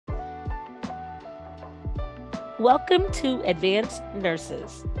Welcome to Advanced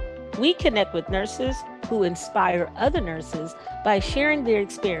Nurses. We connect with nurses who inspire other nurses by sharing their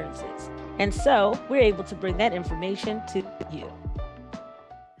experiences. And so we're able to bring that information to you.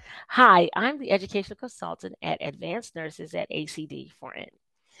 Hi, I'm the educational consultant at Advanced Nurses at ACD for N.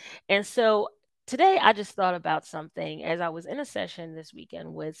 And so today I just thought about something as I was in a session this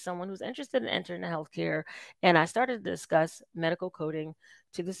weekend with someone who's interested in entering the healthcare. And I started to discuss medical coding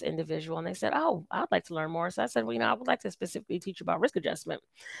to this individual. And they said, "Oh, I'd like to learn more." So I said, "Well, I would like to specifically teach you about risk adjustment.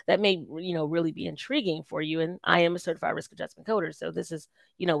 That may, really be intriguing for you. And I am a certified risk adjustment coder. So this is,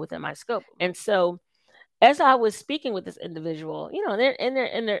 within my scope." And so as I was speaking with this individual, they're in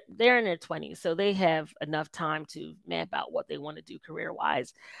their 20s, so they have enough time to map out what they want to do career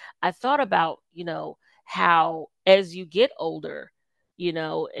wise. I thought about, how as you get older,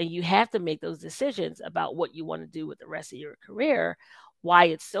 and you have to make those decisions about what you want to do with the rest of your career, why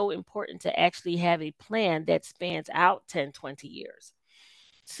it's so important to actually have a plan that spans out 10, 20 years.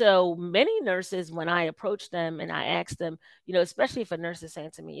 So many nurses, when I approach them and I ask them, especially if a nurse is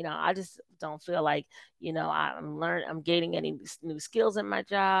saying to me, "I just don't feel like, I'm gaining any new skills in my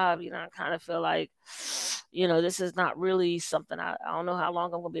job. I kind of feel like, this is not really something I don't know how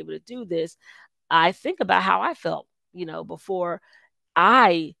long I'm going to be able to do this." I think about how I felt, before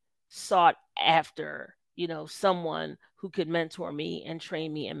I sought after, someone who could mentor me and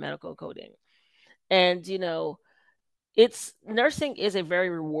train me in medical coding. And, it's nursing is a very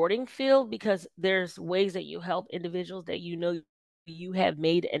rewarding field because there's ways that you help individuals that you have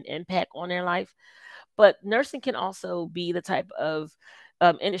made an impact on their life. But nursing can also be the type of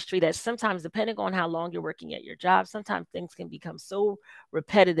industry that sometimes, depending on how long you're working at your job, sometimes things can become so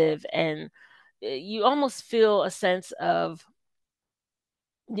repetitive and you almost feel a sense of,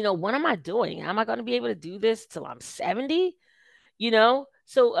 what am I doing? Am I going to be able to do this till I'm 70?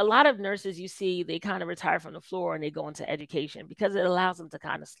 So a lot of nurses you see, they kind of retire from the floor and they go into education because it allows them to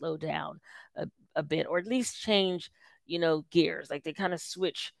kind of slow down a bit, or at least change, gears. Like they kind of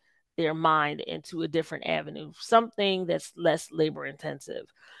switch their mind into a different avenue, something that's less labor intensive.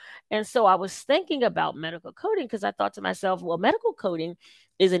 And so I was thinking about medical coding because I thought to myself, well, medical coding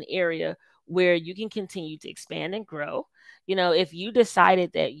is an area where you can continue to expand and grow. If you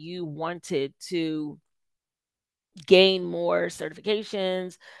decided that you wanted to gain more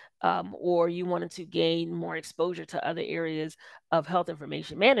certifications, or you wanted to gain more exposure to other areas of health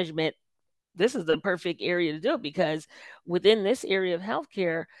information management, this is the perfect area to do it because within this area of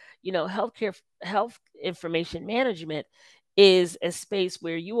healthcare, health information management is a space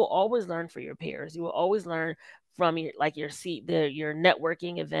where you will always learn for your peers. You will always learn from your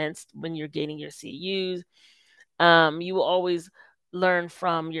networking events when you're gaining your CUs. You will always learn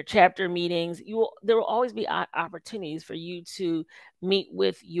from your chapter meetings. There will always be opportunities for you to meet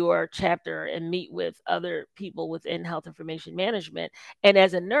with your chapter and meet with other people within health information management. And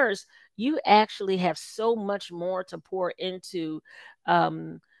as a nurse, you actually have so much more to pour into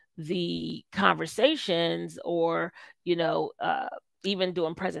um, the conversations, or you know uh, even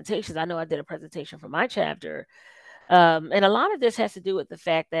doing presentations. I know I did a presentation for my chapter, and a lot of this has to do with the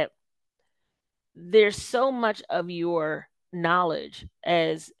fact that there's so much of your knowledge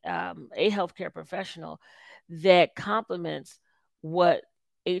as a healthcare professional that complements what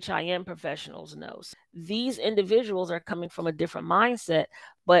HIM professionals know. So these individuals are coming from a different mindset,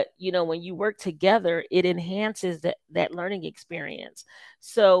 but when you work together, it enhances that learning experience.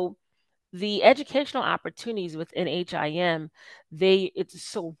 So the educational opportunities within HIM, it's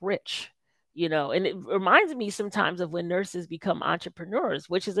so rich, and it reminds me sometimes of when nurses become entrepreneurs,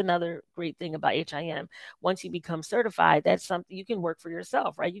 which is another great thing about HIM. Once you become certified, that's something you can work for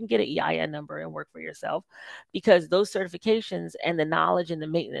yourself, right? You can get an EIN number and work for yourself because those certifications and the knowledge and the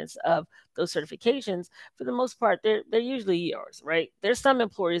maintenance of those certifications, for the most part, they're usually yours, right? There's some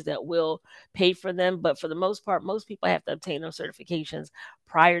employers that will pay for them, but for the most part, most people have to obtain those certifications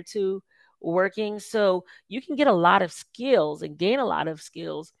prior to working. So you can get a lot of skills and gain a lot of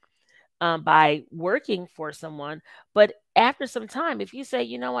skills by working for someone. But after some time, if you say,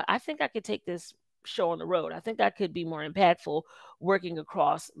 you know what, I think I could take this show on the road, I think I could be more impactful working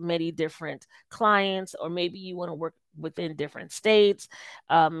across many different clients, or maybe you want to work within different states.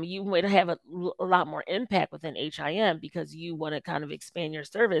 You might have a lot more impact within HIM because you want to kind of expand your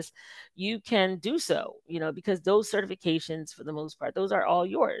service. You can do so, because those certifications, for the most part, those are all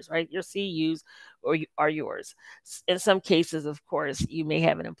yours, right? Your CUs are yours. In some cases, of course, you may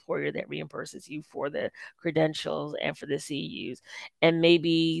have an employer that reimburses you for the credentials and for the CUs. And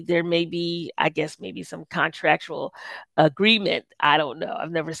maybe there may be, I guess, maybe some contractual agreement. I don't know.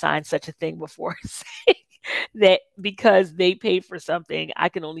 I've never signed such a thing before. that because they paid for something, I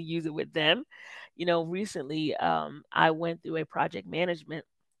can only use it with them. Recently, I went through a project management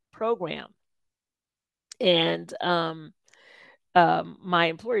program, and my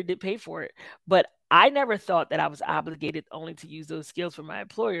employer did pay for it, but I never thought that I was obligated only to use those skills for my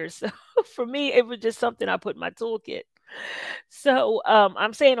employer. So for me, it was just something I put in my toolkit. So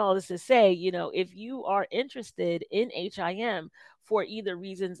I'm saying all this to say, if you are interested in HIM for either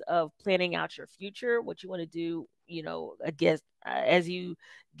reasons of planning out your future, what you want to do, I guess as you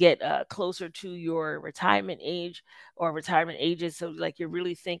get closer to your retirement age or retirement ages, so like you're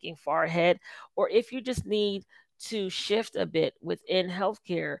really thinking far ahead, or if you just need to shift a bit within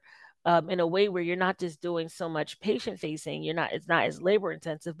healthcare, in a way where you're not just doing so much patient facing, it's not as labor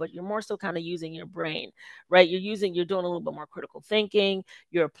intensive, but you're more so kind of using your brain, right? You're doing a little bit more critical thinking,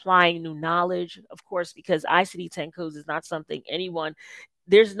 you're applying new knowledge, of course, because ICD-10 codes is not something anyone,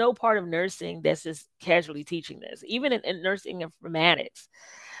 there's no part of nursing that's just casually teaching this. Even in nursing informatics,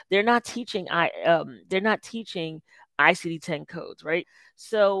 they're not teaching ICD-10 codes, right?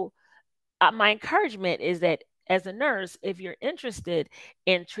 So my encouragement is that as a nurse, if you're interested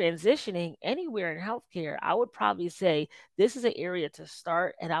in transitioning anywhere in healthcare, I would probably say this is an area to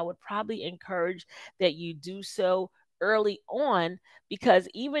start. And I would probably encourage that you do so early on, because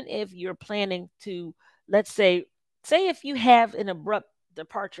even if you're planning to, let's say if you have an abrupt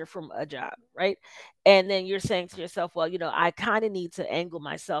departure from a job, right? And then you're saying to yourself, well, I kind of need to angle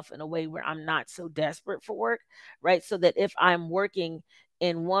myself in a way where I'm not so desperate for work, right? So that if I'm working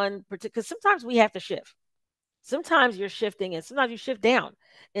in one particular, sometimes we have to shift. Sometimes you're shifting and sometimes you shift down,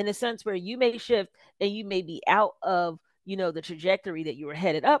 in a sense where you may shift and you may be out of, the trajectory that you were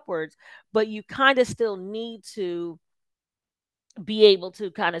headed upwards, but you kind of still need to be able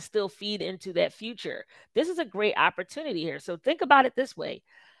to kind of still feed into that future. This is a great opportunity here. So think about it this way.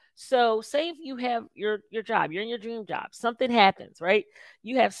 So say if you have your job, you're in your dream job, something happens, right?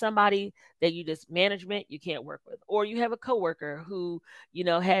 You have somebody that you just management you can't work with, or you have a coworker who,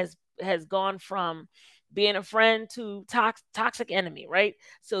 has gone from being a friend to toxic enemy, right?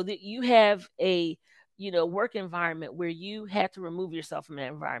 So that you have a work environment where you have to remove yourself from that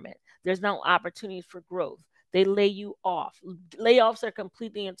environment. There's no opportunities for growth. They lay you off. Layoffs are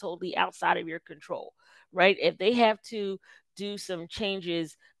completely and totally outside of your control, right? If they have to do some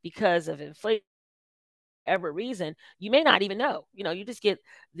changes because of inflation, ever reason, you may not even know. You just get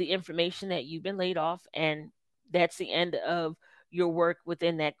the information that you've been laid off, and that's the end of your work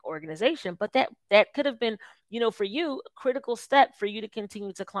within that organization. But that could have been, for you, a critical step for you to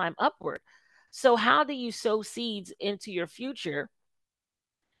continue to climb upward. So how do you sow seeds into your future,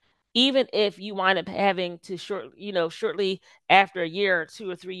 even if you wind up having to shortly after a year or 2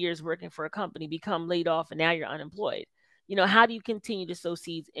 or 3 years working for a company, become laid off and now you're unemployed? How do you continue to sow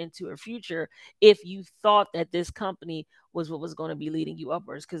seeds into a future if you thought that this company was what was going to be leading you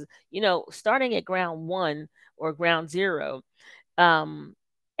upwards? Because, starting at ground one or ground zero, um,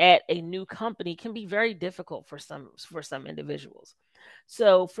 at a new company can be very difficult for some individuals.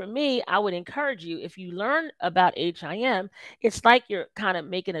 So for me, I would encourage you, if you learn about HIM, it's like you're kind of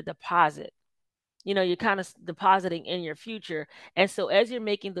making a deposit. You're kind of depositing in your future. And so as you're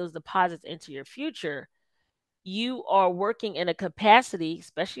making those deposits into your future, you are working in a capacity,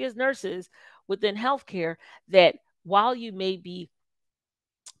 especially as nurses within healthcare, that while you may be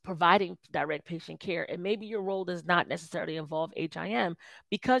providing direct patient care, and maybe your role does not necessarily involve HIM,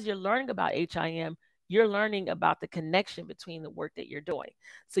 because you're learning about HIM, you're learning about the connection between the work that you're doing.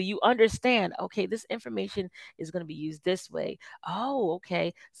 So you understand, okay, this information is going to be used this way. Oh,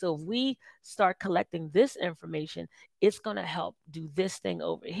 okay. So if we start collecting this information, it's going to help do this thing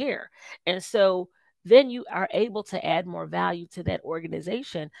over here. And so then you are able to add more value to that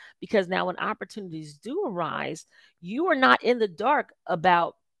organization, because now when opportunities do arise, you are not in the dark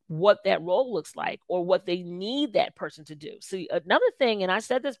about what that role looks like or what they need that person to do. See, another thing, and I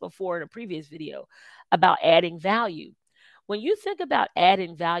said this before in a previous video about adding value. When you think about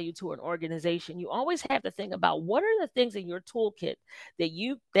adding value to an organization, you always have to think about what are the things in your toolkit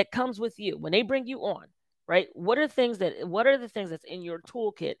that comes with you when they bring you on, right? What are the things that's in your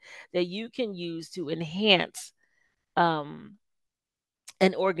toolkit that you can use to enhance um,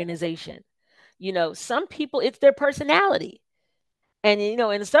 an organization? Some people, it's their personality. And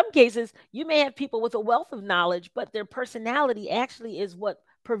in some cases, you may have people with a wealth of knowledge, but their personality actually is what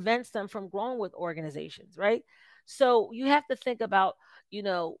prevents them from growing with organizations, right? So you have to think about, you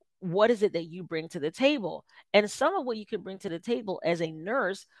know, what is it that you bring to the table? And some of what you can bring to the table as a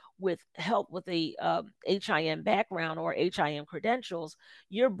nurse with help with a HIM background or HIM credentials,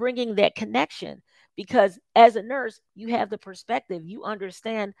 you're bringing that connection because as a nurse, you have the perspective, you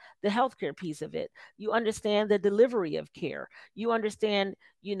understand the healthcare piece of it, you understand the delivery of care, you understand,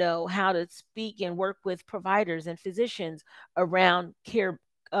 how to speak and work with providers and physicians around care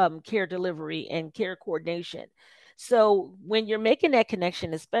delivery and care coordination. So when you're making that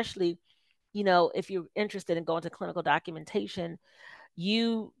connection, especially, if you're interested in going to clinical documentation,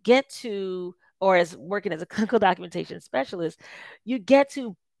 you get to, or as working as a clinical documentation specialist, you get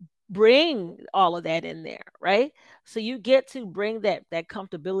to bring all of that in there, right? So you get to bring that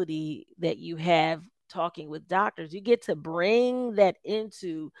comfortability that you have talking with doctors. You get to bring that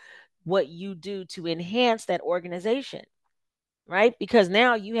into what you do to enhance that organization, right? Because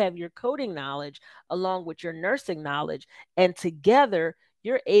now you have your coding knowledge along with your nursing knowledge, and together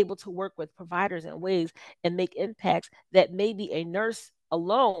you're able to work with providers in ways and make impacts that maybe a nurse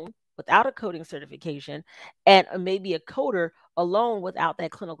alone without a coding certification and maybe a coder alone without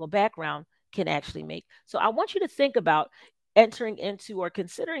that clinical background can actually make. So I want you to think about entering into or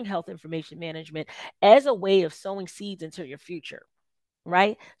considering health information management as a way of sowing seeds into your future,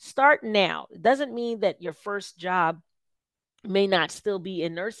 right? Start now. It doesn't mean that your first job may not still be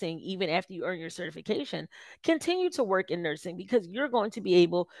in nursing even after you earn your certification. Continue to work in nursing because you're going to be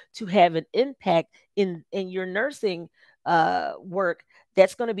able to have an impact in your nursing work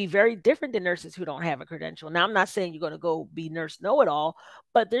that's going to be very different than nurses who don't have a credential. Now, I'm not saying you're going to go be nurse know-it-all,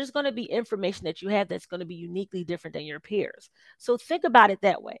 but there's going to be information that you have that's going to be uniquely different than your peers. So think about it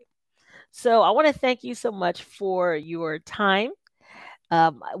that way. So I want to thank you so much for your time.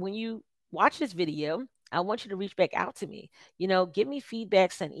 When you watch this video, I want you to reach back out to me. Give me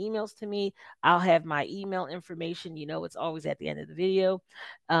feedback, send emails to me. I'll have my email information. It's always at the end of the video.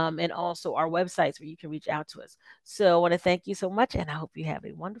 And also our websites where you can reach out to us. So I want to thank you so much, and I hope you have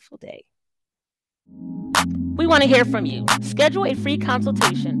a wonderful day. We want to hear from you. Schedule a free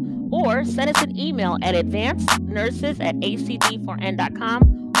consultation or send us an email at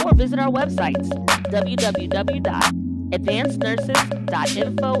advancednurses@acd4n.com or visit our websites,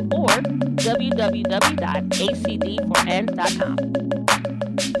 www.advancednurses.info or www.acd4n.com.